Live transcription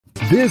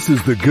This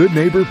is the Good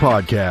Neighbor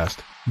Podcast,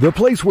 the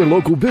place where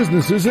local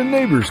businesses and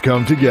neighbors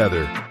come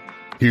together.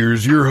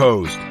 Here's your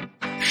host,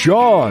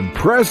 Sean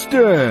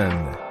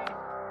Preston.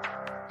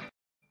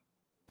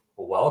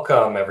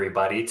 Welcome,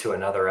 everybody, to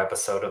another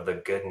episode of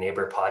the Good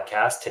Neighbor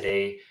Podcast.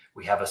 Today,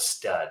 we have a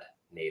stud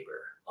neighbor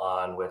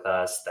on with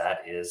us.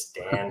 That is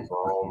Dan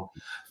Bohm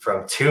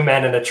from Two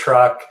Men in a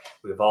Truck.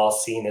 We've all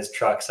seen his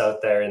trucks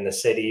out there in the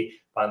city.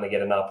 Finally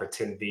get an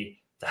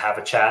opportunity to have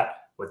a chat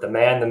with the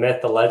man, the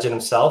myth, the legend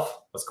himself.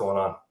 What's going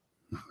on?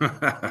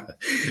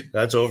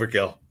 That's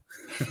overkill.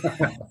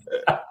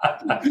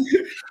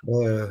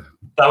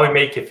 Thought we'd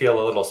make you feel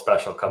a little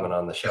special coming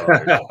on the show.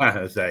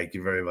 Thank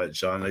you very much,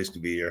 Sean. Nice to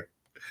be here.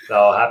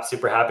 So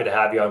super happy to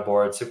have you on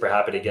board. Super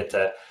happy to get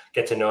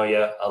to know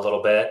you a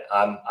little bit.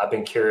 I've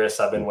been curious.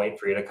 I've been waiting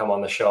for you to come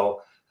on the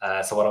show.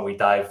 So why don't we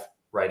dive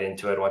right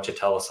into it? Why don't you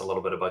tell us a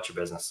little bit about your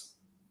business?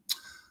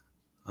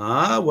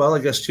 Well, I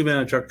guess Two Men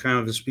in a Truck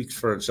kind of speaks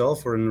for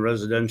itself. We're in the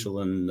residential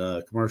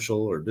and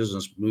commercial or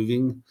business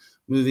moving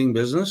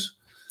business.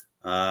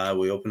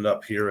 We opened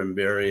up here in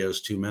Barrie as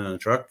Two Men in a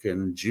Truck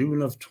in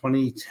June of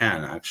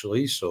 2010,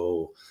 actually.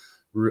 So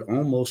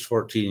almost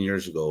 14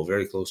 years ago,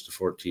 very close to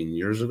 14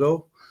 years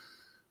ago.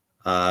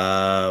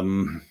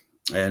 And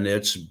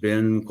it's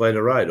been quite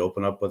a ride.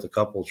 Open up with a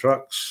couple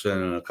trucks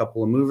and a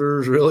couple of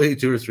movers, really,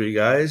 2 or 3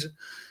 guys.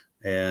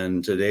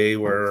 And today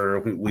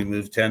we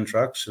moved 10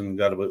 trucks and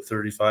got about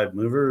 35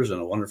 movers and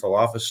a wonderful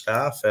office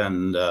staff.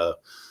 And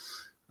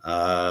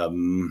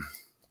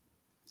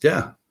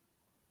yeah.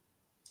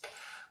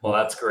 Well,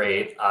 that's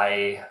great.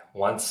 I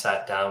once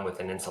sat down with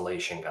an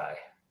insulation guy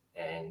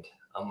and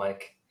I'm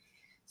like,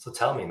 so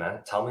tell me, man,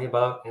 tell me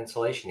about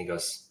insulation. He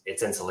goes,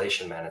 it's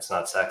insulation, man. It's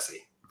not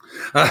sexy.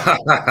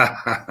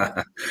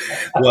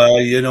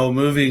 Well,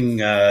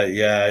 moving,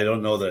 I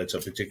don't know that it's a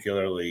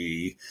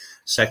particularly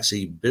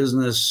sexy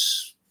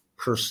business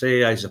per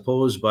se, I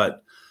suppose,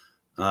 but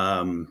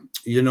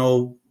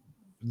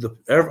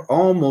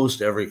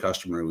almost every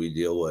customer we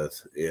deal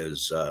with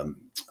is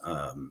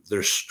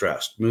they're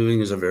stressed.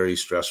 Moving is a very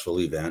stressful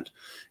event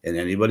in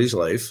anybody's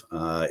life.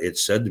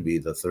 It's said to be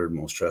the third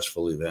most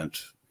stressful event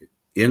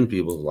in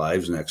people's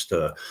lives, next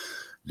to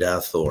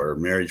death or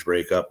marriage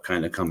breakup,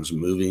 kind of comes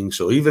moving.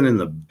 So even in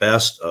the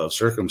best of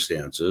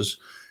circumstances,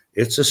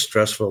 it's a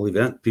stressful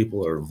event.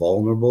 People are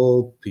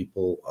vulnerable.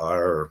 People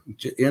are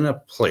in a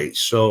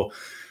place. So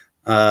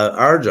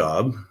our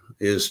job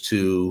is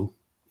to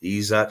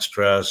ease that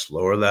stress,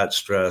 lower that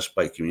stress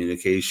by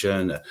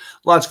communication,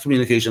 lots of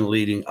communication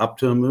leading up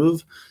to a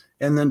move,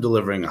 and then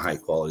delivering a high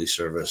quality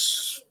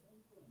service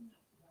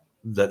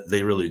that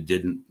they really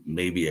didn't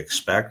maybe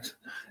expect.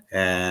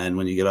 And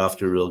when you get off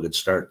to a real good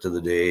start to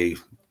the day,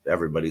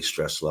 everybody's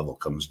stress level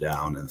comes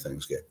down and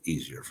things get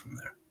easier from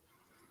there.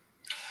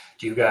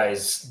 Do you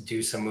guys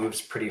do some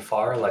moves pretty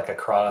far, like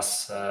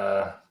across,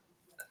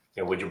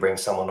 would you bring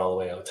someone all the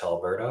way out to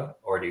Alberta,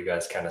 or do you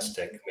guys kind of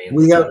stick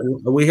mainly?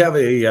 We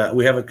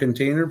have a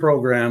container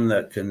program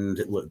that can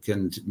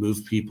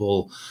move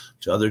people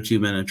to other Two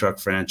Men in a Truck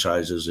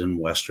franchises in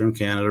Western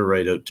Canada,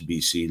 right out to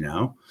BC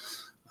now.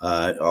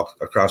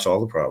 Across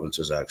all the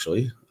provinces,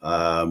 actually.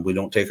 We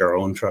don't take our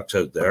own trucks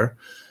out there.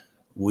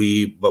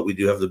 But we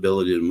do have the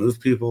ability to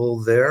move people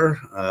there.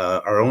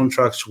 Our own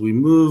trucks, we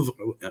move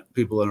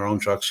people in our own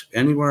trucks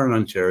anywhere in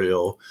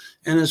Ontario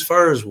and as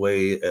far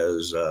away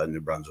as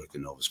New Brunswick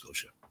and Nova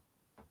Scotia.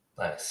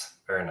 Nice.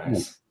 Very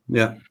nice.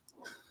 Yeah.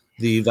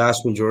 The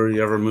vast majority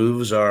of our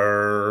moves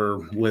are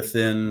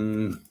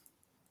within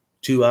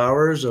 2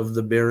 hours of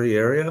the Barrie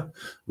area.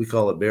 We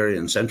call it Barrie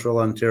and Central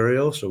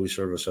Ontario. So we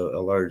service a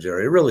large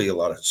area, really a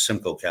lot of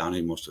Simcoe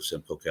County, most of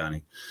Simcoe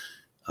County.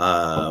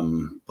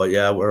 But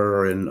yeah,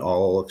 we're in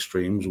all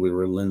extremes. We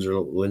were in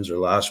Windsor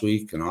last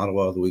week and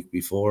Ottawa the week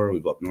before. We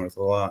go up north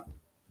a lot.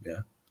 Yeah.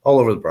 All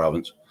over the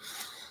province.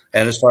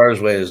 And as far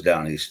away as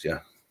down east. Yeah.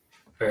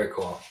 Very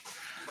cool.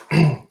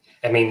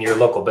 I mean, your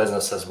local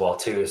business as well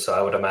too. So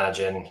I would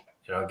imagine,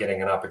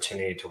 getting an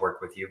opportunity to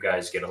work with you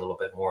guys, get a little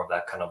bit more of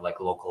that kind of like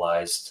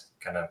localized,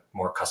 kind of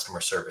more customer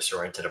service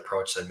oriented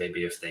approach than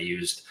maybe if they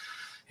used,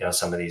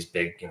 some of these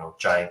big,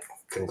 giant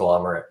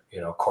conglomerate,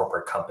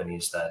 corporate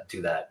companies that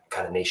do that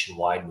kind of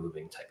nationwide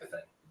moving type of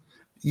thing.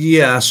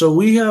 Yeah. So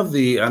we have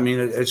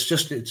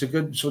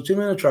so Two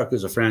Men in a Truck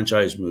is a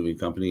franchise moving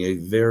company, a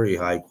very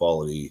high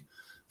quality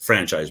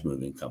franchise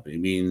moving company. I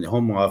mean,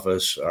 home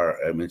office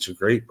it's a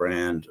great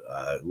brand,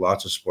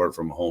 lots of support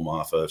from a home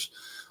office,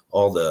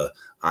 all the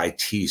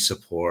IT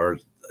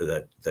support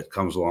that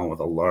comes along with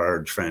a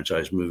large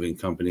franchise moving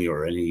company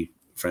or any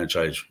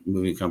franchise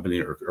moving company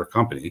or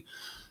company.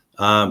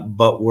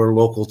 But we're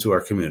local to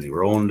our community.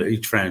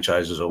 Each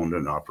franchise is owned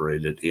and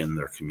operated in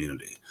their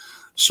community.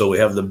 So we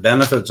have the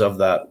benefits of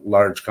that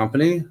large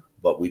company,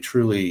 but we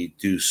truly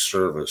do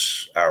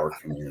service our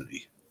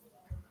community.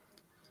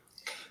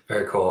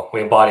 Very cool.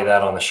 We embody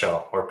that on the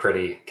show. We're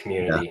pretty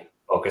community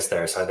focused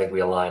there. So I think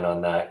we align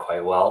on that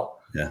quite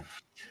well. Yeah.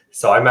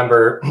 So I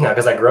remember,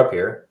 because I grew up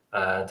here,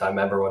 I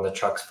remember when the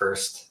trucks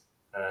first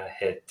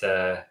hit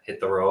the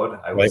road.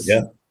 I was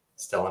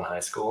still in high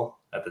school.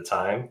 at the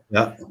time,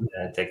 Yeah.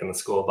 and taking the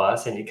school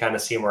bus, and you kind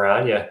of see them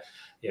around you.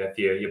 If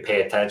you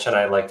pay attention,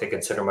 I like to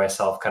consider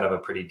myself kind of a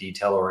pretty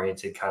detail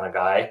oriented kind of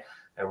guy,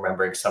 and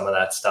remembering some of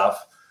that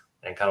stuff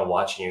and kind of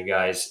watching you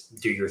guys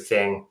do your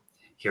thing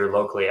here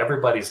locally.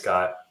 Everybody's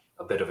got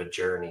a bit of a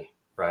journey,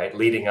 right?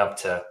 Leading up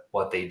to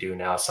what they do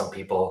now. Some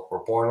people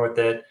were born with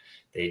it.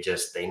 They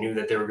knew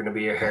that they were going to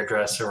be a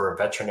hairdresser or a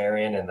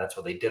veterinarian, and that's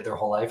what they did their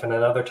whole life. And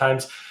then other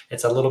times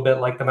it's a little bit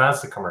like the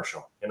Mazda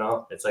commercial,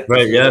 it's like,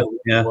 Right. Yeah.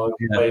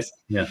 place.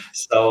 Yeah.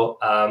 So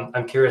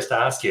I'm curious to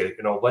ask you,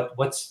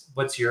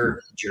 what's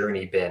your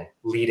journey been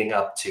leading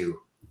up to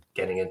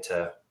getting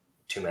into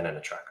Two Men in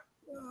a Truck?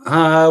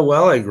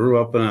 Well, I grew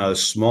up in a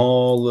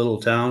small little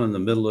town in the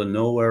middle of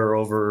nowhere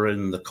over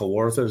in the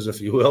Kawarthas,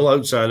 if you will,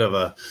 outside of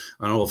an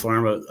old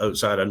farm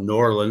outside of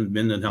Norland,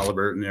 Minden,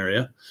 Halliburton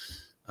area.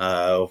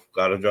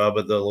 Got a job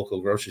at the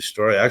local grocery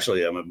store.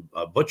 Actually, I'm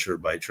a butcher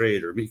by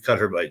trade, or meat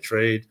cutter by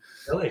trade.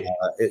 Really?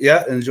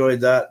 Yeah,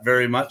 enjoyed that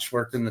very much.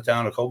 Worked in the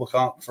town of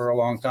Kobelkamp for a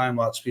long time.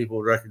 Lots of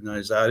people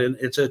recognize that. And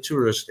it's a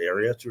touristy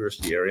area.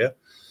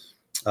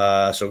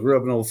 So grew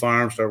up in an old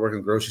farm, started working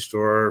in a grocery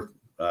store,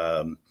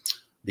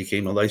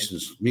 became a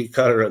licensed meat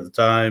cutter at the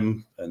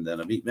time, and then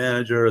a meat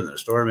manager, and then a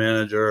store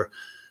manager.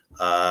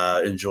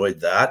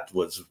 Enjoyed that.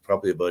 Was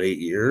probably about 8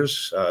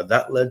 years.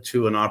 That led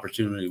to an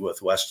opportunity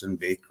with Weston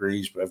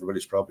Bakeries.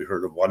 Everybody's probably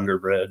heard of Wonder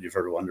Bread. You've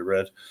heard of Wonder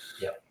Bread?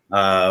 Yeah.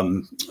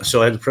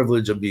 So I had the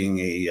privilege of being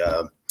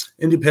a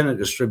independent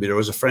distributor. It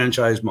was a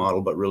franchise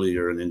model, but really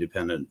you're an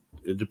independent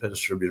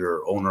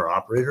distributor, owner,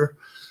 operator,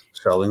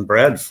 selling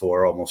bread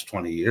for almost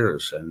 20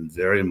 years, and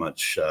very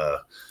much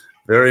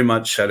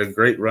had a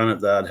great run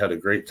at that, had a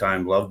great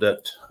time, loved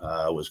it.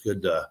 Was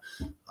good to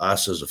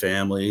us as a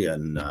family,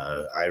 and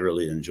I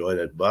really enjoyed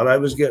it. But I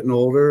was getting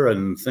older,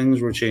 and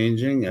things were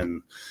changing,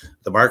 and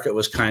the market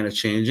was kind of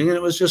changing. And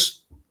it was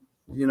just,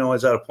 I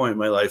was at a point in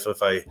my life,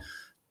 if I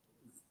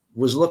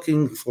was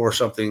looking for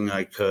something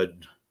I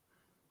could,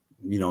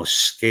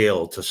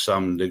 scale to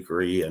some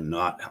degree and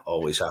not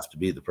always have to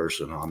be the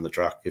person on the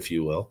truck, if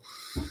you will.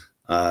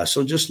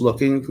 So just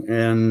looking,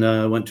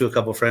 and went to a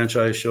couple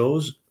franchise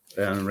shows,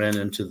 and ran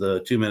into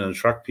the Two Men in a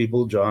Truck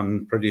people,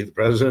 John Pretty, the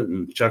president,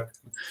 and Chuck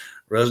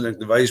Resnick,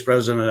 the vice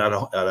president, at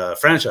a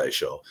franchise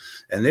show.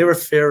 And they were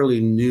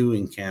fairly new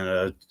in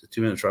Canada. The Two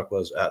Men in a Truck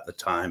was at the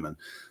time. And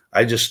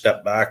I just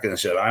stepped back and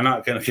said, I'm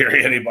not going to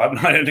carry I'm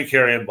not into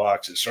carrying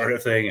boxes, sort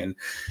of thing.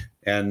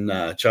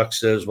 And Chuck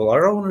says, well,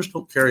 our owners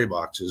don't carry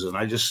boxes. And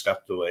I just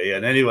stepped away.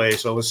 And anyway,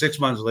 so it was 6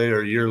 months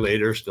later, a year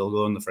later, still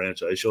going to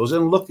franchise shows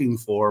and looking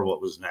for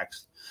what was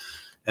next.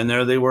 And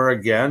there they were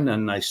again,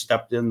 and I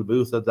stepped in the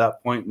booth at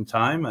that point in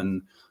time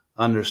and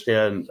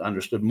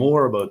understood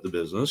more about the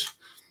business.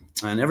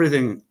 And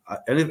everything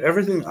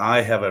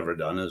I have ever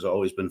done has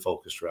always been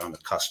focused around the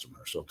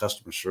customer. So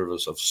customer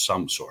service of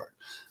some sort,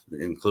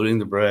 including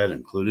the bread,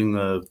 including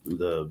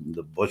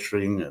the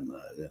butchering and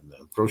the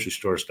grocery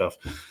store stuff.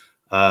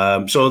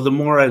 So the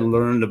more I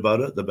learned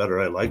about it, the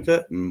better I liked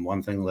it. And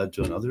one thing led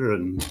to another,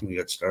 and we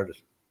got started.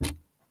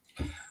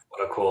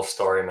 What a cool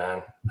story,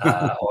 man.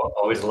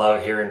 Always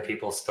love hearing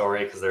people's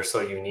story because they're so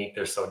unique.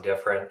 They're so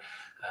different.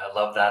 I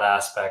love that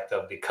aspect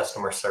of the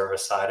customer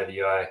service side of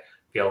you. I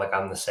feel like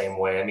I'm the same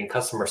way. I mean,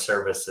 customer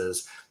service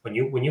is when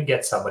you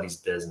get somebody's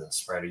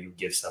business, right? Or you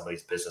give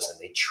somebody's business and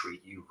they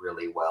treat you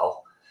really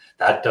well.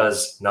 That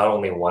does not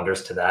only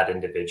wonders to that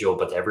individual,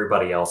 but to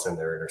everybody else in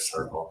their inner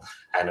circle.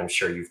 And I'm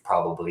sure you've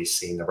probably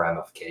seen the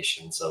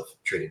ramifications of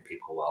treating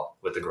people well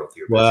with the growth of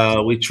your business.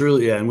 Well,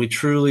 we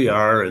truly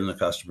are in the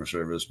customer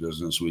service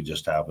business. We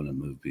just happen to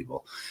move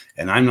people.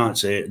 And I'm not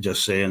saying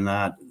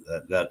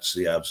that's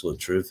the absolute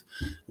truth.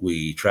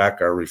 We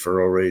track our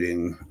referral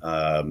rating,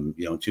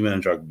 Two Men in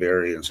a Truck,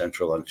 Barrie and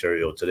Central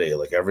Ontario today.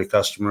 Like every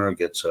customer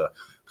gets a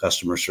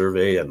customer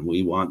survey, and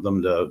we want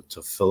them to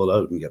fill it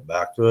out and get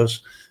back to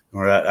us.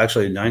 We're at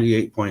actually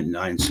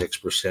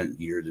 98.96%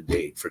 year to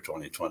date for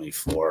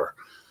 2024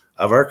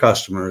 of our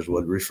customers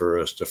would refer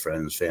us to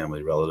friends,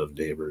 family, relative,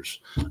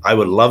 neighbors. I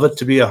would love it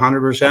to be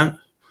 100%.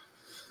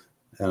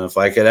 And if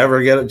I could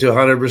ever get it to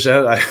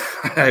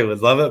 100%, I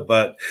would love it.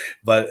 But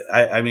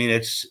I mean,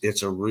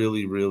 it's a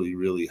really, really,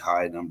 really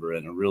high number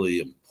and a really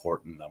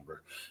important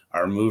number.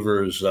 Our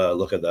movers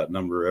look at that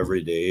number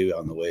every day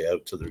on the way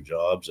out to their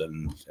jobs,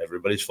 and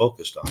everybody's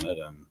focused on it.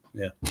 And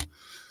yeah.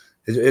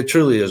 It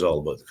truly is all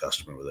about the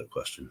customer, without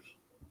question.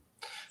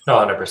 No,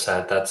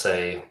 100%. That's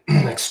a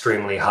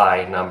extremely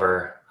high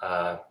number.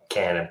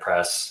 Can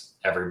impress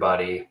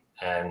everybody,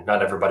 and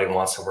not everybody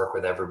wants to work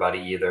with everybody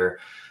either.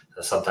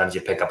 Sometimes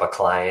you pick up a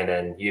client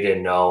and you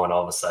didn't know, and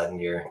all of a sudden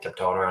you're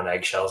tiptoeing around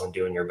eggshells and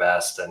doing your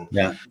best. And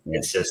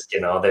it's just,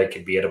 they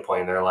could be at a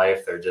point in their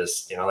life. They're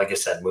just, like I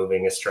said,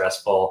 moving is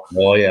stressful.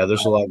 Oh yeah.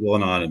 There's a lot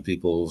going on in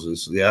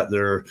people's,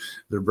 their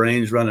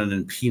brains running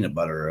in peanut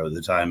butter by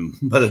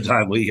the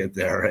time we get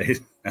there. Right.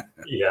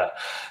 Yeah,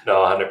 no,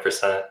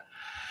 100%.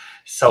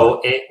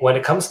 So when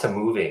it comes to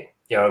moving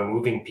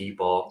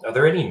people, are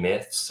there any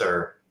myths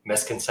or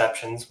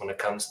misconceptions when it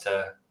comes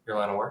to your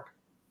line of work?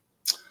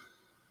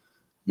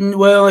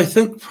 Well, I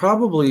think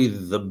probably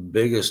the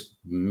biggest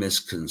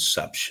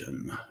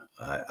misconception,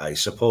 I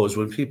suppose,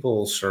 when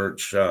people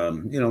search,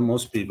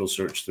 most people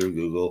search through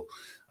Google.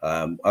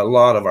 A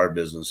lot of our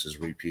business is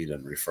repeat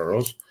and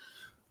referrals,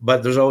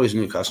 but there's always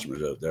new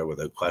customers out there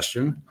without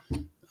question.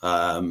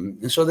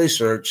 And so they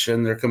search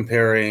and they're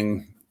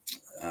comparing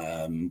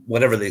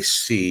whatever they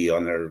see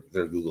on their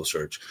Google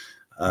search.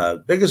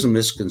 Biggest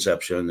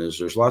misconception is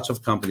there's lots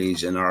of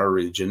companies in our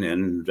region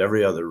and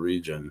every other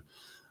region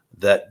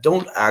that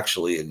don't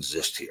actually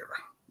exist here.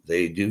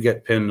 They do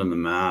get pinned on the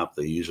map.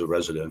 They use a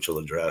residential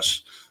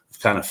address. I've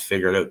kind of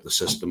figured out the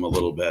system a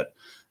little bit,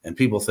 and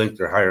people think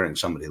they're hiring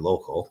somebody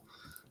local.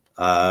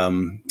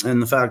 And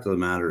the fact of the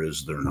matter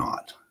is they're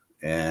not.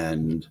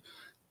 And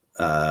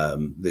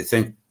they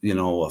think,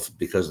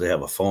 because they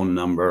have a phone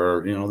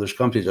number, there's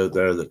companies out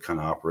there that kind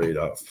of operate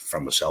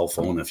from a cell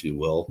phone, if you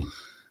will.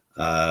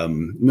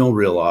 No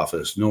real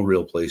office, no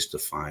real place to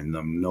find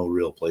them, no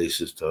real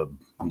places to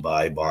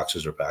buy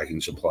boxes or packing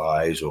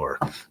supplies or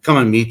come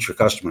and meet your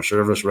customer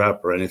service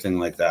rep or anything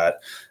like that.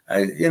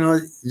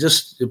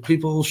 Just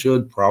people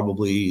should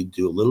probably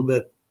do a little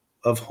bit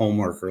of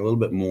homework or a little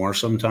bit more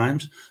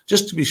sometimes,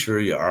 just to be sure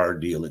you are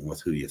dealing with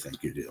who you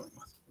think you're dealing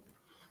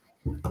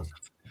with.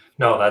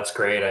 No, that's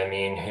great. I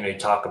mean, you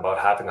talk about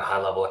having a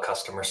high level of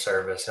customer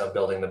service,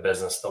 building the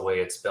business the way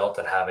it's built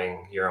and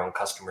having your own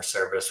customer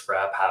service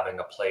rep, having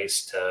a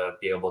place to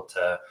be able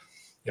to,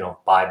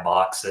 buy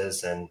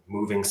boxes and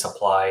moving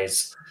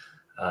supplies.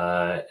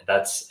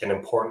 That's an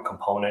important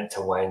component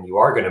to when you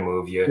are going to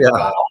move. You've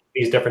got all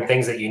these different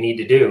things that you need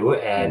to do.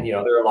 And,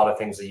 there are a lot of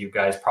things that you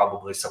guys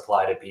probably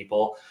supply to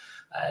people.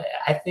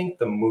 I think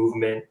the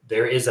movement,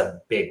 there is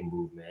a big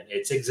movement.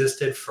 It's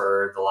existed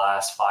for the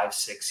last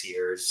 5-6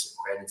 years,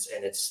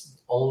 and it's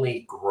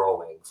only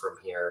growing from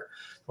here.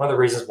 One of the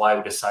reasons why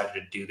we decided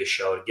to do the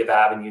show, to give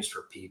avenues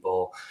for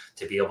people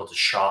to be able to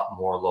shop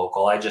more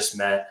local. I just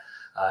met,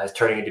 is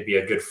turning into be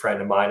a good friend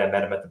of mine. I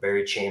met him at the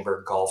Barrie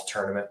Chamber golf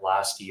tournament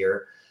last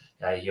year.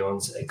 He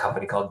owns a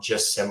company called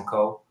Just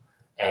Simcoe.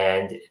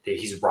 And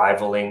he's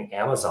rivaling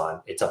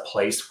Amazon. It's a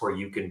place where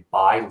you can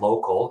buy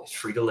local, it's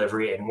free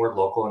delivery anywhere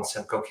local in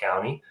Simcoe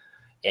County.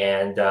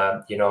 And,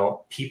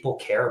 people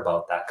care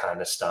about that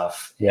kind of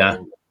stuff. Yeah.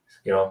 And,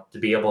 to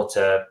be able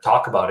to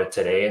talk about it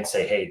today and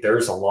say, hey,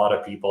 there's a lot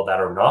of people that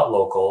are not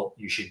local.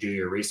 You should do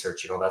your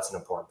research. That's an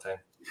important thing.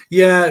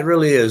 Yeah, it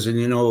really is. And,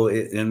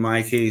 in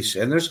my case,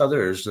 and there's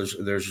others,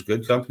 there's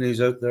good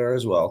companies out there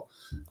as well.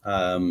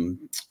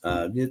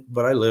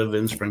 But I live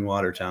in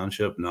Springwater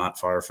Township, not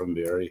far from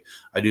Barrie.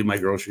 I do my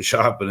grocery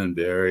shopping in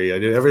Barrie. I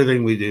do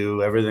everything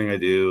I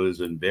do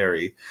is in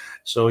Barrie.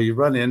 So you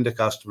run into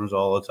customers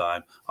all the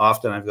time.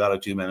 Often I've got a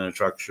 2-minute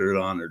truck shirt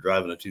on or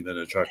driving a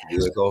 2-minute truck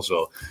vehicle.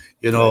 So,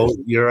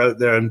 you're out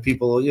there and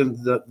people,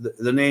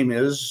 the name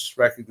is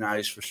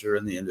recognized for sure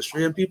in the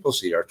industry and people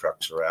see our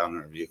trucks around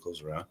and our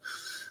vehicles around.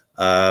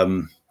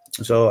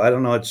 So I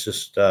don't know. It's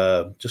just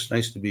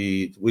nice to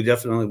be. We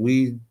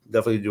definitely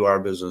do our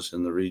business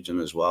in the region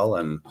as well.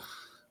 And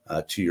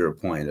to your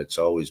point, it's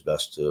always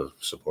best to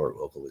support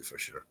locally for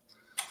sure.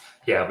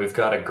 Yeah, we've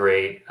got a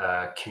great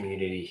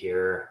community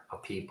here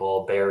of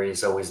people.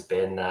 Barrie's always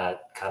been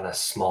that kind of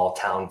small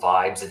town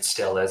vibes. It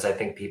still is. I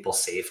think people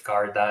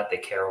safeguard that. They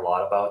care a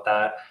lot about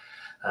that.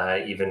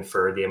 Even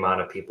for the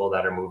amount of people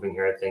that are moving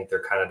here, I think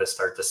they're kind of to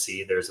start to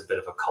see there's a bit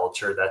of a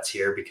culture that's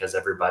here because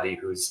everybody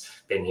who's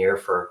been here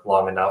for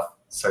long enough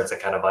starts to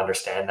kind of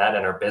understand that.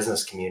 And our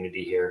business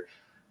community here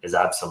is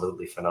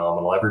absolutely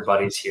phenomenal.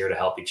 Everybody's here to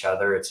help each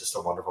other. It's just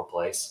a wonderful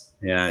place.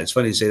 Yeah, it's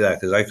funny you say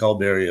that because I call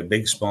Barrie a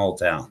big, small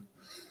town.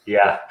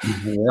 Yeah.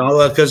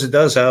 Because it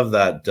does have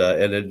that,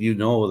 and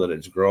that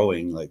it's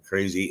growing like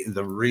crazy.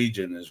 The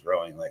region is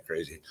growing like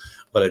crazy,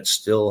 but it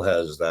still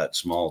has that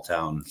small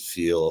town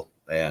feel.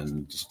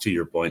 And to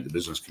your point, the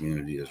business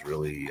community is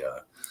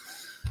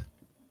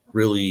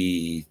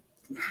really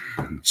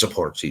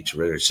supports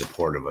very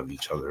supportive of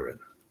each other. And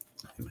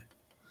anyway.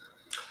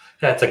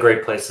 Yeah, it's a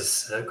great place.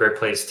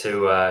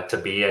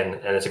 To be in,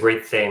 and it's a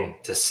great thing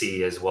to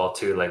see as well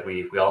too. Like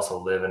we also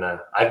live in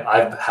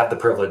I've had the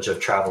privilege of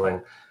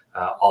traveling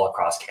all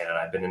across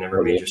Canada. I've been in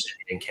every major city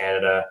in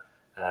Canada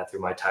through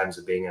my times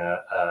of being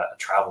a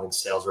traveling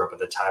sales rep at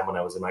the time when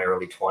I was in my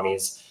early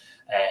 20s.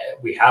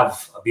 We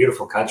have a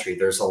beautiful country.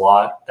 There's a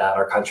lot that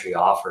our country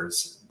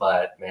offers,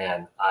 but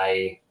man,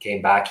 I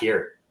came back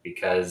here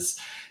because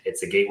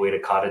it's a gateway to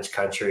cottage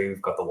country.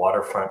 We've got the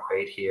waterfront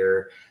right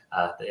here.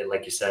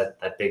 Like you said,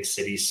 that big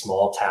city,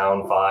 small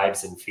town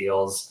vibes and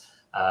feels.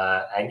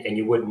 And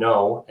you wouldn't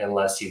know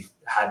unless you've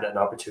had an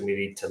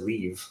opportunity to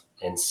leave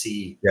and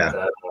see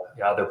the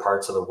other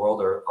parts of the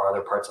world or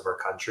other parts of our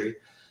country,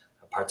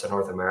 parts of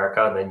North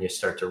America. And then you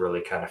start to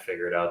really kind of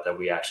figure it out that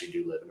we actually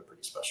do live in a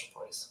pretty special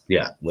place.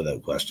 Yeah,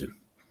 without question.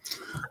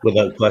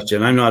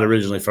 I'm not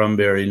originally from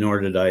Barrie, nor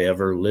did I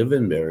ever live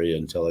in Barrie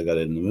until I got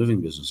in the moving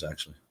business,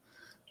 actually.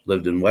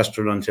 Lived in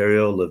Western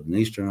Ontario, lived in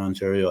Eastern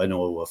Ontario. I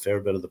know a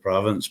fair bit of the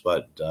province,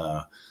 but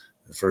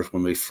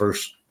when we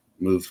first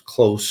moved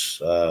close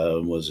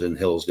was in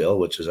Hillsdale,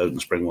 which is out in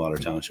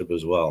Springwater Township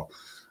as well.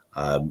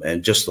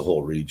 and just the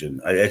whole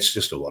region. It's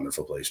just a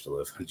wonderful place to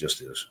live. It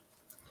just is.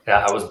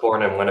 Yeah, I was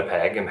born in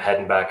Winnipeg. I'm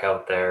heading back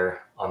out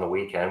there on the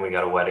weekend. We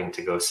got a wedding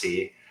to go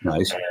see.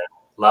 Nice. And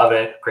love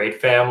it.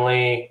 Great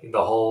family.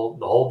 The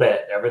whole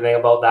bit. Everything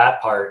about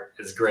that part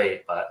is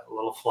great, but a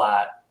little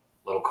flat,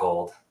 a little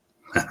cold.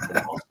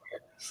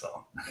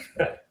 So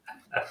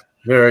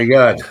Very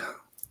good.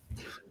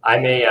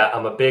 I'm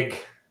a big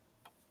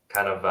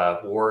kind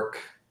of work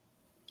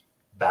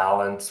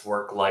balance,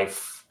 work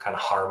life kind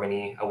of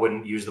harmony. I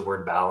wouldn't use the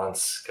word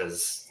balance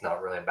because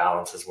not really a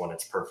balance is when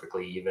it's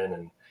perfectly even,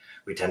 and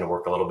we tend to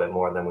work a little bit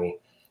more than we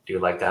do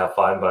like to have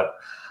fun. But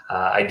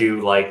I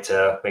do like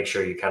to make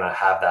sure you kind of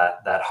have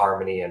that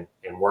harmony and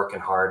working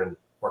hard and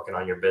working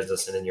on your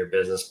business and in your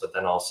business, but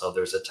then also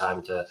there's a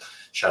time to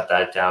shut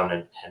that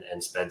down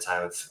and spend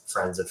time with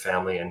friends and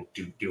family and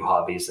do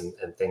hobbies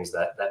and things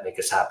that make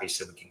us happy,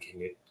 so we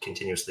can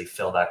continuously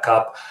fill that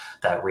cup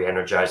that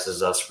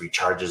re-energizes us,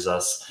 recharges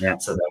us,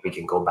 so that we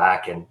can go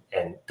back and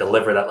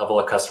deliver that level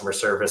of customer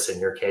service in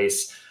your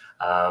case,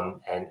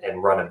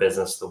 and run a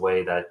business the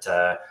way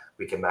that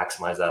we can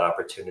maximize that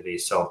opportunity.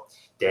 So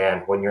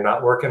Dan, when you're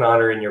not working on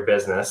or in your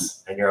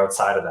business and you're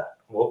outside of that,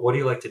 what do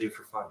you like to do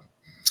for fun?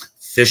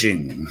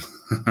 Fishing.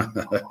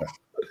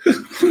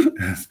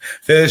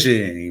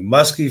 Fishing,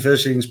 muskie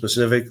fishing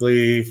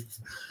specifically,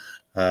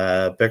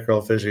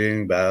 pickerel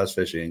fishing, bass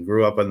fishing.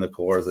 Grew up in the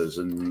Kawarthas,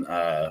 and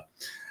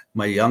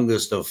my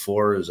youngest of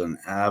 4 is an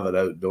avid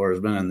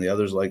outdoorsman, and the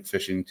others like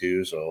fishing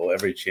too, so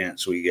every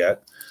chance we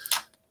get.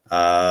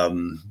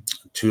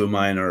 2 of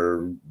mine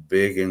are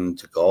big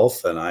into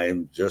golf, and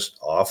I'm just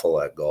awful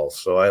at golf,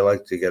 so I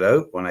like to get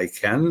out when I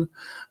can.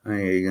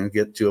 I'm going to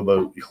get to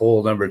about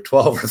hole number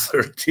 12 or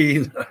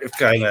 13. I've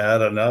kind of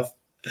had enough.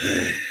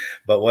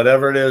 But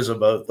whatever it is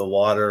about the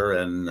water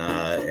and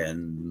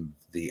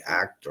the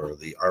act or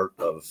the art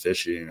of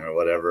fishing or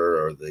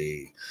whatever, or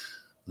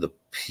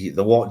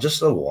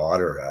just the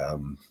water,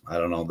 I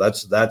don't know.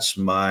 That's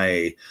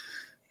my,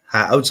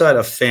 outside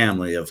of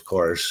family, of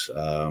course.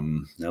 I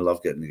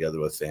love getting together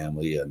with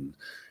family, and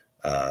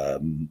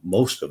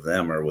most of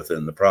them are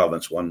within the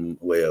province, one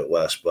way out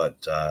west,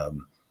 but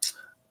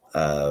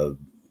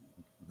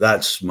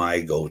that's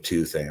my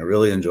go-to thing. I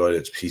really enjoy it.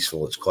 It's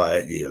peaceful. It's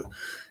quiet. You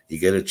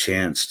get a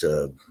chance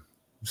to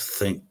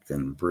think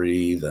and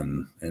breathe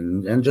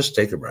and just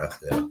take a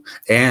breath,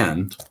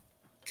 and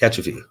catch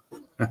a few.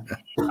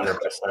 100%.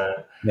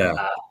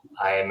 Yeah.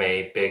 I am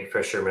a big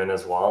fisherman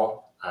as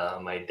well.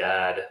 My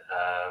dad,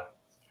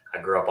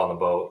 I grew up on the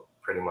boat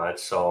pretty much.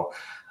 So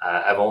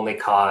I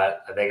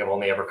think I've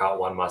only ever caught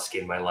 1 muskie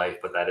in my life,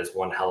 but that is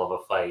one hell of a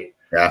fight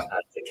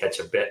to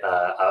catch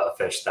a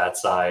fish that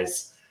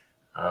size.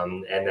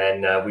 And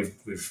then we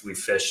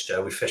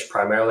fished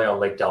primarily on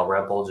Lake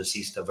Dalrymple, just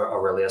east of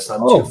Aurelius, not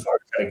too far.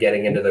 Kind of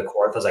getting into the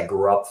Kawarthas. I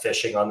grew up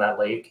fishing on that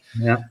lake.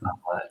 Yeah,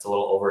 it's a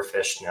little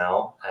overfished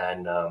now,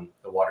 and the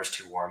water's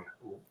too warm,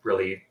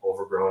 really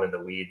overgrown in the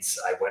weeds.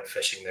 I went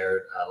fishing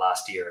there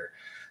last year.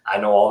 I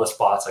know all the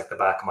spots like the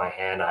back of my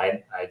hand.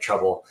 I had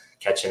trouble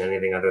catching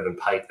anything other than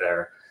pike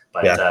there,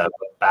 but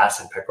bass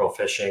and pickerel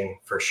fishing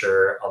for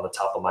sure on the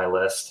top of my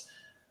list.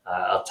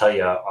 I'll tell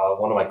you,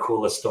 one of my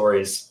coolest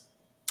stories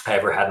I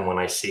ever had, and when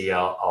I see,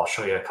 I'll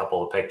show you a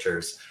couple of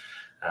pictures.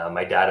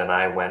 My dad and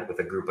I went with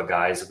a group of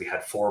guys. We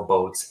had 4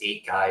 boats,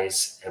 8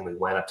 guys, and we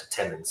went up to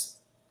Timmins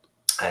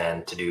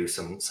and to do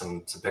some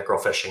pickerel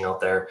fishing out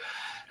there.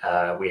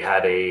 We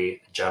had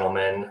a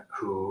gentleman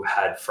who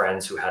had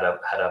friends who had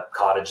a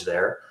cottage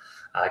there.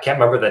 I can't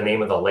remember the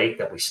name of the lake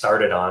that we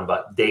started on,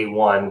 but day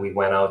one we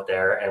went out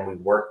there and we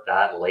worked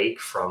that lake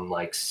from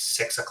like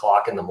 6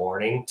 o'clock in the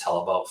morning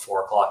till about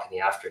 4 o'clock in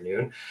the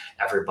afternoon.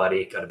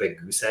 Everybody got a big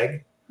goose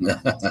egg.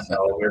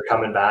 So we were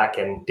coming back,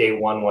 and day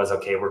one was,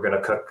 okay, we're going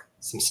to cook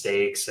some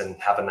steaks and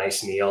have a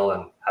nice meal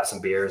and have some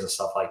beers and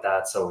stuff like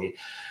that. So we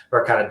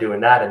were kind of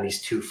doing that. And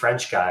these 2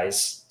 French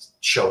guys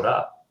showed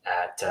up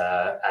at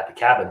the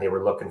cabin. They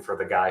were looking for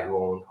the guy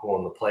who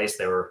owned the place.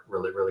 They were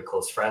really, really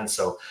close friends.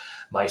 So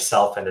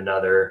myself and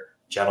another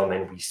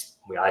gentleman,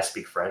 I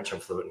speak French.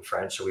 I'm fluent in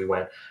French. So we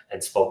went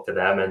and spoke to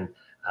them, and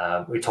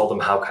we told them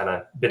how kind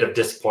of bit of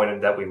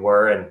disappointed that we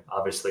were, and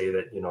obviously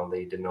that,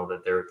 they didn't know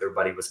that their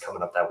buddy was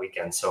coming up that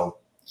weekend. So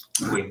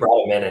we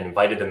brought them in and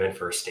invited them in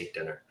for a steak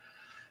dinner,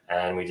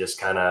 and we just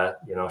kind of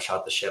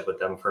shot the shit with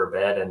them for a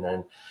bit, and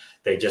then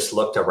they just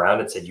looked around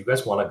and said, "You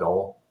guys want to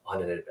go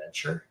on an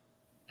adventure?"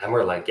 And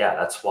we're like, "Yeah,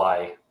 that's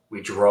why we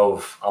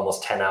drove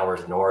almost 10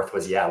 hours north, we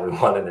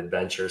want an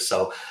adventure."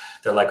 So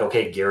they're like,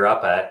 "Okay, gear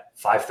up at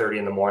 5:30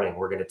 in the morning.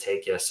 We're going to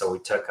take you." So we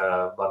took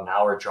about an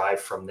hour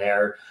drive from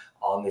there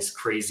on these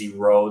crazy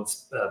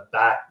roads,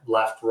 back,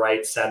 left,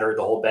 right, center,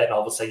 the whole bit. And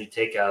all of a sudden you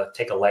take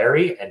a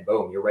Larry, and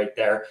boom, you're right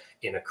there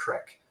in a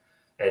creek.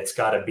 It's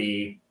got to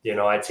be,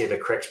 I'd say the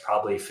creek's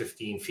probably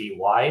 15 feet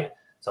wide.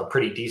 So a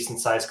pretty decent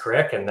sized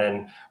creek. And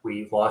then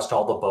we launched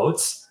all the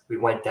boats. We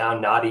went down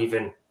not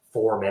even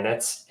 4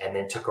 minutes, and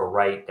then took a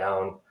right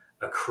down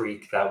a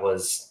creek that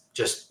was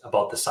just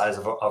about the size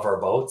of our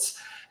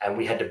boats. And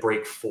we had to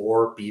break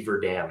 4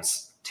 beaver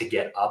dams to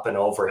get up and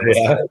over.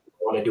 And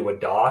want to do a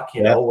dock,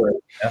 Yeah. where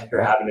Yeah.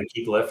 you're having to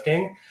keep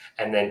lifting,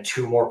 and then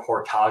 2 more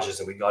portages.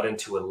 And we got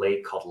into a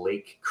lake called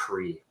Lake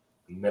Cree,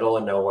 middle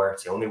of nowhere.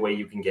 It's the only way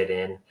you can get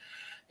in.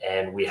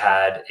 And we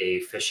had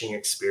a fishing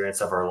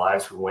experience of our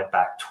lives. We went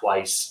back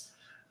twice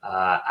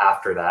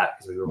after that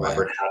because we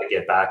remembered how to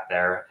get back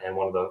there. And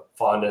one of the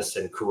fondest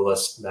and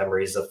coolest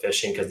memories of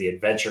fishing, because the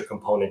adventure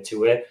component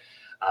to it,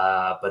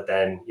 but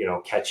then,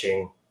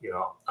 catching,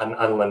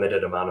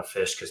 unlimited amount of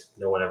fish because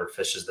no one ever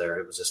fishes there.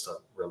 It was just a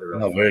really,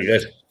 really fun. Very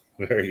good.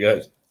 Very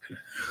good.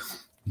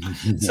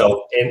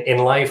 So in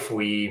life,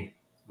 we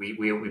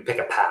pick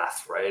a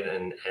path, right?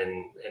 And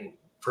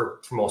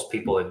for most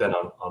people, they've been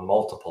on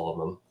multiple of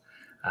them.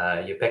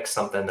 You pick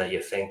something that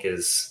you think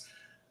is,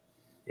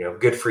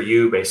 good for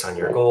you based on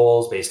your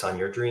goals, based on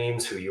your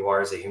dreams, who you are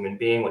as a human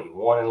being, what you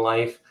want in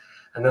life.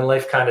 And then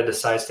life kind of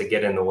decides to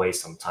get in the way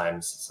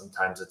sometimes.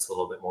 Sometimes it's a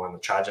little bit more on the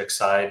tragic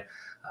side.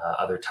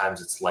 Other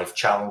times it's life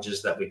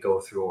challenges that we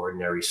go through,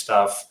 ordinary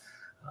stuff,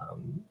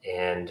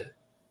 and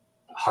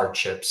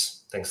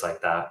hardships, things like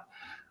that.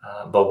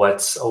 But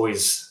what's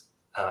always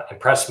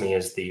impressed me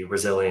is the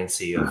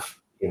resiliency of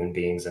human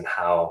beings and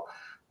how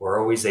we're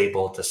always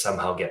able to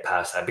somehow get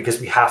past that, because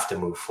we have to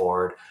move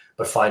forward,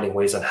 but finding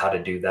ways on how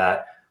to do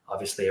that.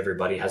 Obviously,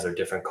 everybody has their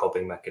different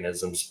coping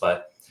mechanisms,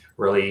 but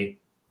really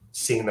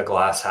seeing the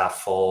glass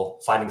half full,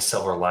 finding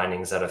silver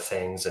linings out of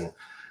things, and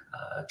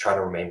trying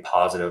to remain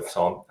positive.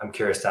 So I'm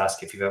curious to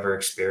ask if you've ever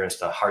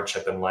experienced a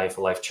hardship in life,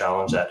 a life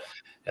challenge that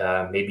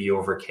maybe you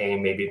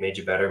overcame, maybe it made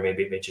you better,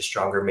 maybe it made you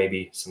stronger,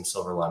 maybe some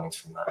silver linings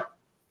from that.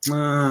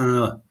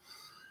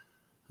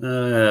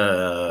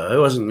 I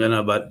wasn't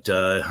gonna, but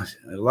I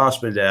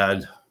lost my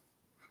dad.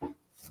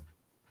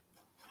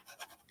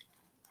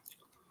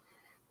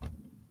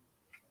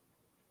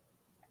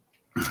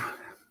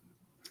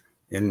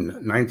 In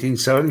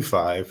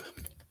 1975.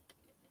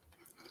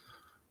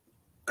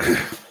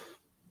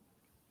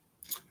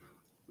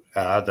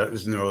 That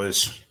was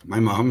my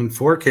mom and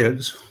 4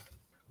 kids.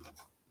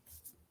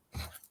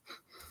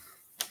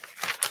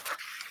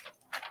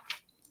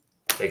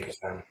 Take your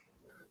time.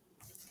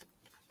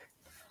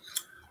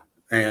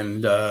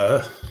 And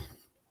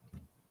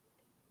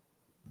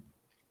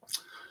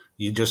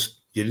you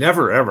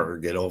never ever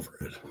get over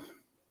it.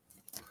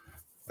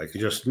 Like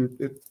you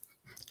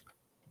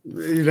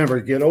never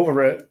get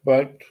over it.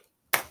 But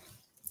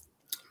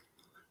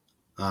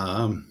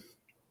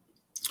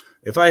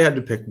if I had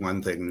to pick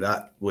one thing,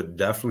 that would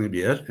definitely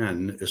be it.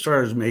 And as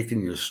far as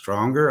making you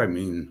stronger, I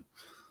mean,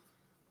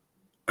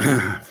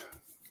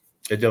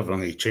 it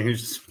definitely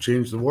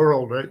changed the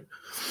world, right?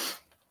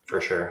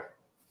 For sure.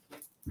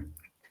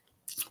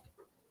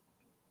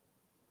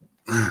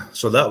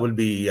 So that would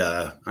be,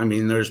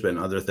 there's been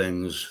other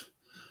things,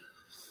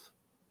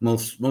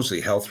 mostly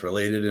health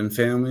related in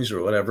families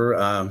or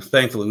whatever.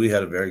 Thankfully, we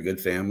had a very good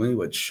family,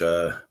 which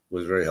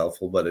was very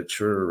helpful, but it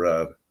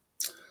sure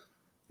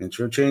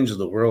changes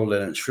the world,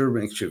 and it sure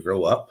makes you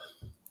grow up.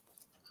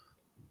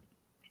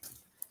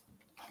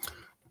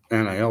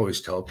 And I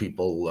always tell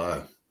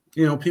people,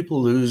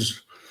 people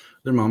lose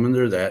their mom and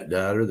their dad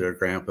or their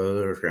grandpa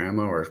or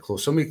grandma or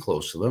somebody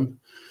close to them.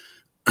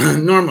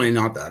 Normally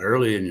not that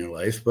early in your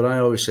life, but I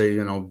always say,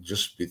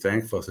 just be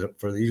thankful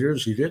for the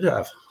years you did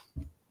have.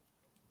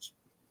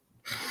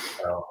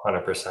 Oh,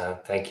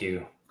 100%. Thank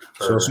you.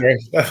 So sorry.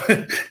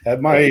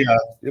 At my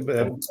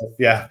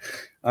yeah.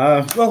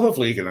 Well,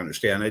 hopefully you can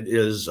understand. It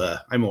is.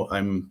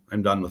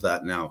 I'm done with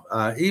that now.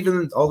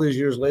 Even all these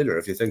years later,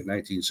 if you think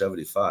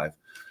 1975,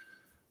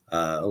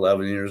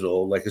 11 years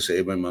old. Like I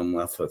say, my mom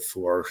left with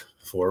four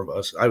of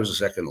us. I was the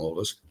second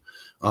oldest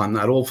on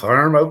that old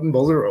farm out in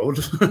Boulder Road.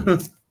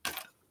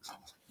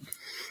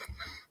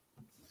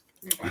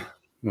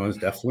 It was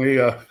definitely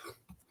a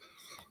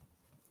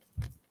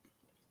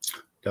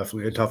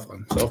tough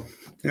one. So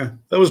yeah,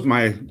 that was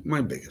my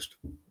biggest.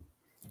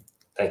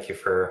 Thank you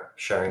for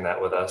sharing that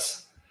with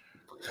us.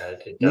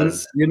 It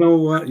does. You know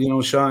what,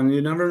 Sean,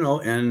 you never know.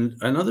 And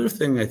another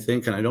thing I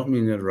think, and I don't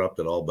mean to interrupt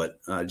at all, but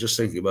just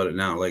thinking about it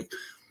now, like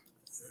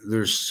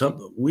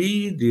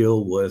we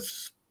deal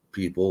with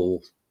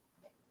people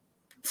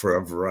for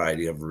a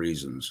variety of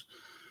reasons.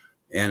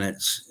 And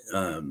it's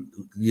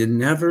you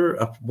never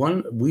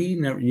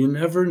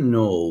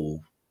know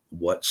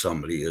what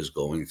somebody is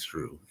going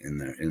through in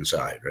their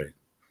inside, right?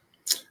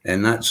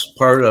 And that's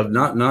part of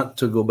not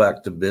to go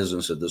back to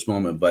business at this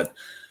moment, but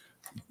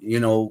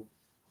in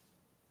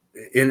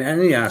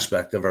any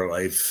aspect of our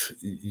life,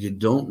 you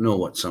don't know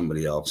what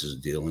somebody else is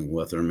dealing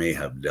with or may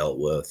have dealt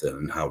with,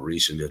 and how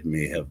recent it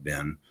may have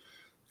been.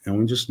 And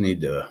we just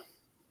need to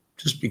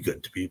just be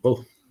good to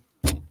people.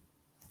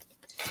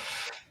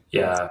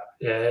 Yeah,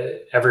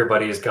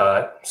 everybody's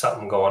got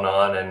something going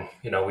on, and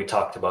we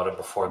talked about it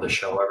before the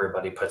show.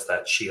 Everybody puts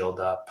that shield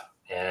up,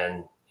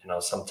 and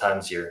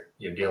sometimes you're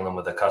dealing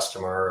with a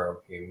customer,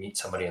 or you meet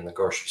somebody in the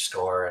grocery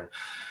store, and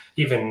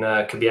even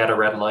could be at a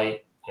red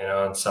light,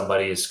 and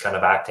somebody's kind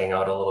of acting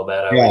out a little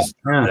bit.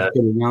 Good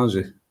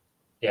analogy.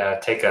 Yeah,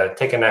 take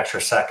an extra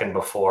second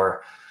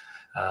before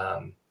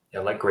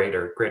let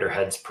greater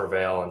heads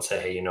prevail and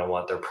say, hey, you know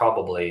what, they're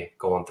probably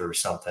going through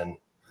something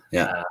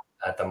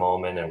at the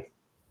moment. And,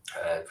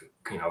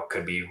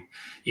 could be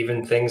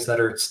even things that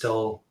are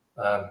still,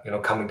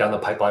 coming down the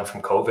pipeline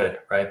from COVID,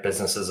 right?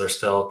 Businesses are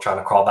still trying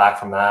to crawl back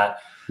from that,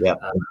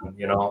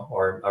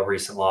 or a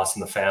recent loss in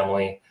the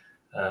family.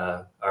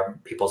 Our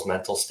people's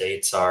mental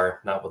states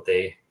are not what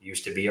they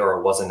used to be, or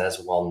it wasn't as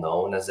well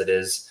known as it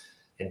is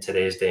in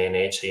today's day and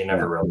age. So you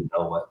never really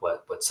know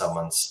what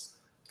someone's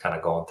kind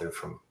of going through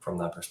from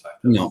that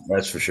perspective. No,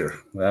 that's for sure.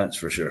 That's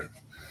for sure.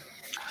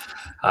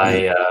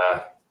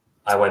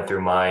 I went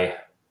through my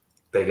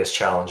biggest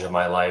challenge of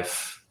my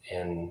life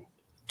in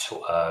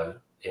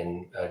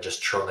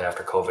just shortly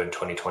after COVID,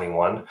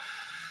 2021.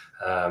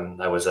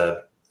 I was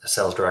a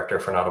sales director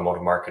for an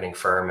automotive marketing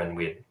firm, and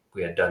we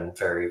had done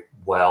very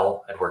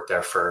well. I'd worked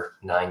there for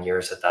 9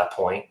 years at that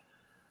point,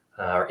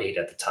 or 8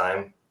 at the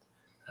time.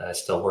 I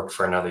still worked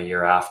for another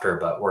year after,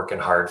 but working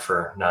hard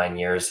for 9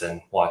 years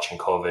and watching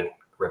COVID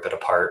rip it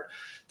apart.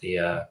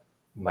 The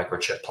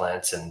microchip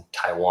plants in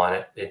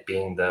Taiwan, it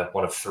being the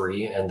one of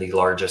 3 and the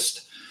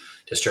largest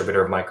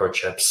distributor of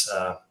microchips.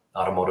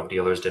 Automotive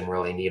dealers didn't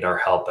really need our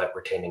help at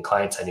retaining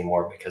clients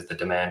anymore because the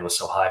demand was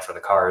so high for the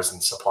cars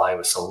and supply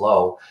was so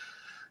low.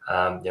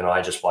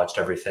 I just watched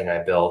everything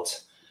I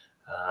built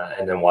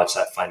and then watched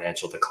that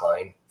financial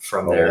decline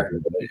from there.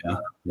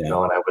 And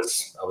I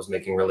was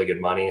making really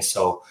good money.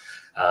 So,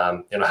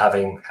 having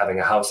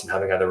a house and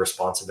having other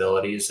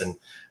responsibilities. And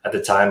at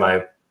the time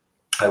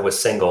I was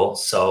single.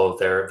 So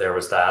there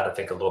was that. I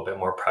think a little bit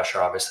more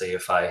pressure, obviously,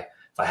 if I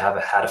had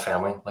a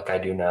family like I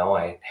do now.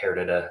 I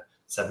inherited a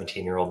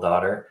 17-year-old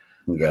daughter.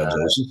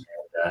 Congratulations.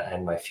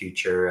 And my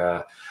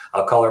future,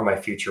 I'll call her my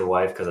future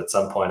wife, because at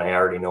some point I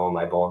already know in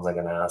my bones I'm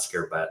going to ask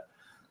her. But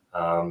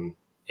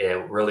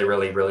it really,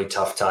 really, really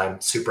tough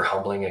time, super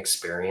humbling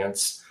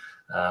experience.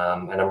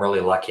 And I'm really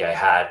lucky I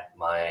had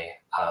my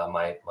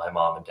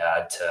mom and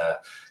dad to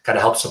kind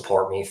of help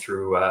support me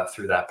through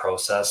that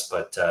process.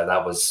 But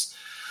that was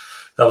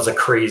a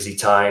crazy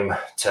time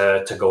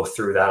to go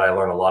through that. I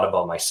learned a lot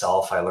about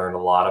myself. I learned a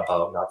lot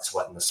about not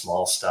sweating the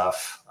small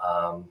stuff.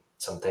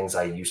 Some things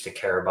I used to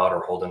care about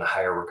or hold in a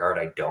higher regard,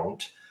 I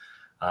don't.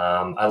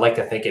 I like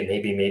to think it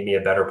maybe made me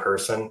a better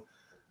person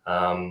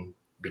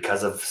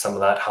because of some of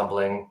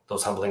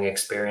those humbling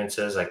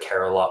experiences. I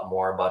care a lot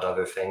more about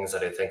other things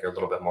that I think are a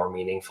little bit more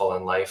meaningful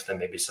in life than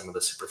maybe some of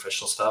the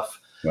superficial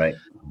stuff. Right.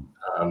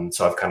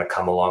 So I've kind of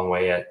come a long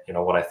way at,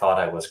 what I thought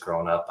I was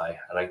growing up.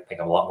 I think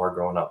I'm a lot more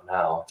grown up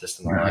now, just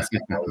in the last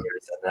couple of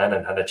years,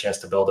 and had a chance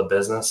to build a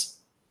business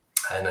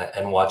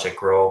and watch it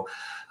grow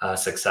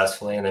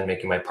successfully. And then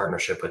making my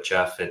partnership with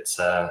Jeff, it's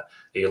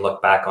you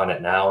look back on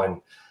it now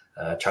and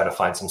try to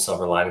find some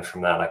silver linings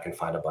from that. I can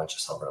find a bunch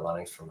of silver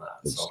linings from that.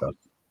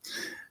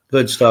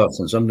 Good stuff.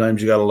 And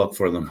sometimes you got to look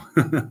for them.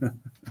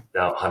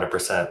 No,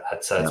 100%.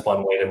 That's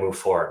one way to move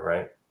forward,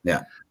 right?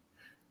 Yeah.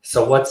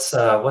 So what's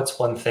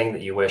one thing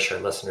that you wish our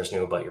listeners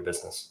knew about your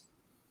business?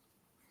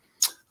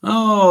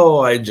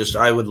 Oh,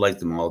 I would like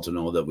them all to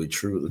know that we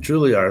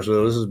truly are.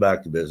 So this is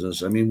back to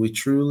business. I mean, we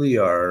truly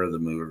are the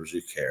movers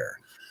who care.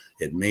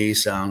 It may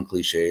sound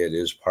cliche. It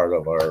is part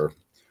of our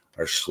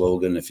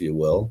slogan, if you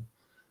will,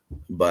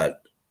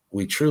 but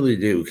we truly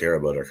do care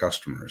about our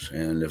customers.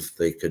 And if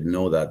they could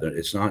know that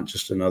it's not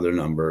just another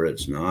number,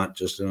 it's not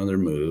just another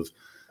move.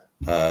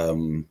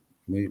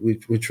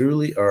 We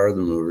truly are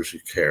the movers who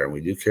care. We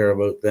do care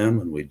about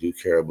them, and we do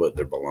care about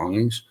their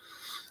belongings.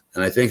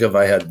 And I think if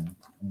I had,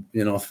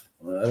 I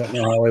don't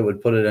know how I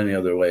would put it any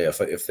other way.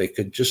 If they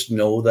could just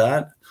know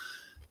that,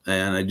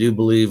 and I do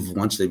believe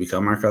once they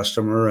become our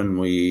customer and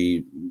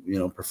we,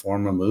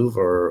 perform a move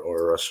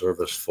or a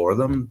service for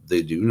them,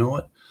 they do know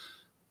it.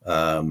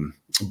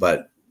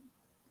 But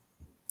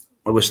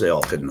I wish they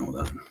all could know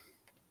that.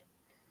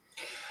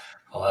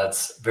 Well,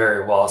 that's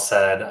very well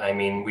said. I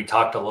mean, we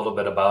talked a little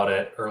bit about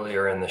it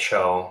earlier in the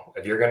show.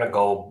 If you're going to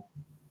go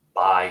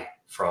buy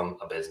from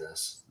a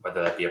business,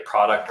 whether that be a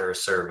product or a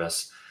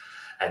service,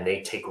 and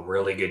they take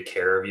really good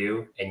care of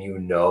you, and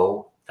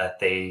that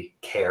they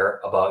care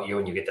about you,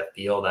 and you get to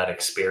feel that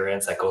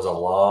experience, that goes a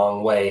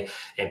long way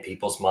in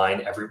people's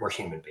mind. We're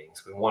human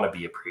beings. We want to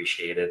be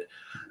appreciated.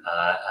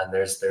 And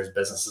there's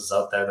businesses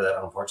out there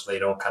that unfortunately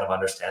don't kind of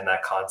understand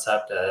that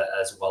concept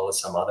as well as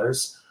some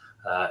others.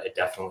 It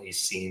definitely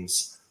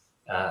seems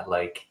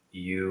like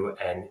you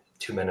and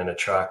Two Men in a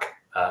Truck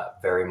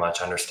very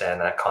much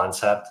understand that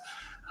concept.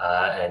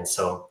 And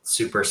so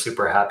super,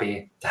 super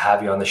happy to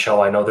have you on the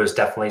show. I know there's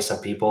definitely some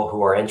people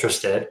who are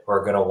interested or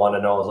are going to want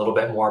to know a little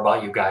bit more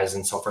about you guys.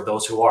 And so for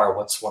those who are,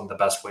 what's one of the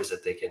best ways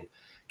that they can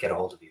get a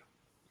hold of you?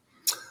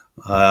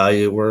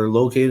 We're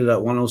located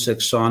at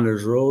 106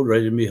 Saunders Road,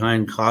 right in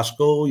behind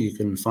Costco. You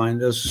can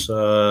find us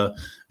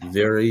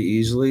very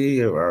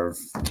easily. Our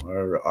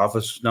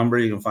office number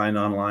you can find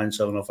online,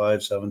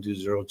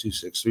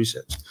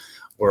 705-720-2636.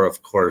 Or,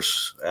 of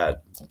course,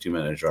 at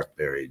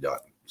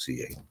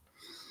 2minutetruckbarrie.ca.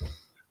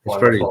 It's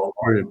pretty,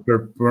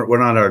 we're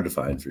not hard to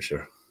find for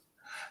sure.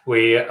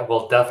 We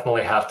will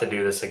definitely have to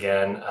do this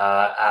again.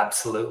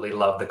 Absolutely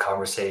love the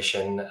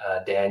conversation.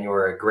 Dan, you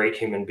are a great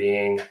human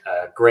being,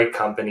 a great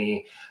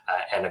company,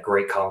 and a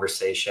great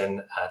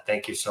conversation.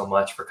 Thank you so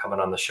much for coming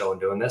on the show and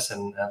doing this,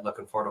 and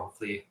looking forward to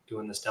hopefully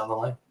doing this down the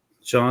line.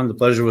 Sean, the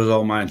pleasure was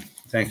all mine.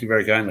 Thank you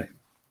very kindly.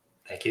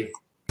 Thank you.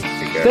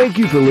 Thank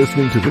you for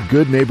listening to the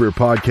Good Neighbor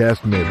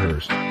Podcast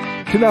Midhurst.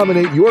 To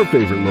nominate your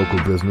favorite local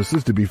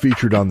businesses to be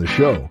featured on the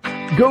show,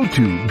 go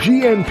to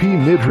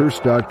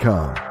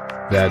gnpmidhurst.com.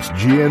 That's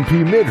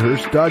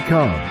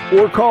gnpmidhurst.com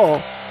or call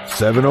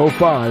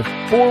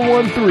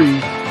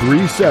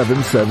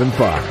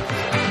 705-413-3775.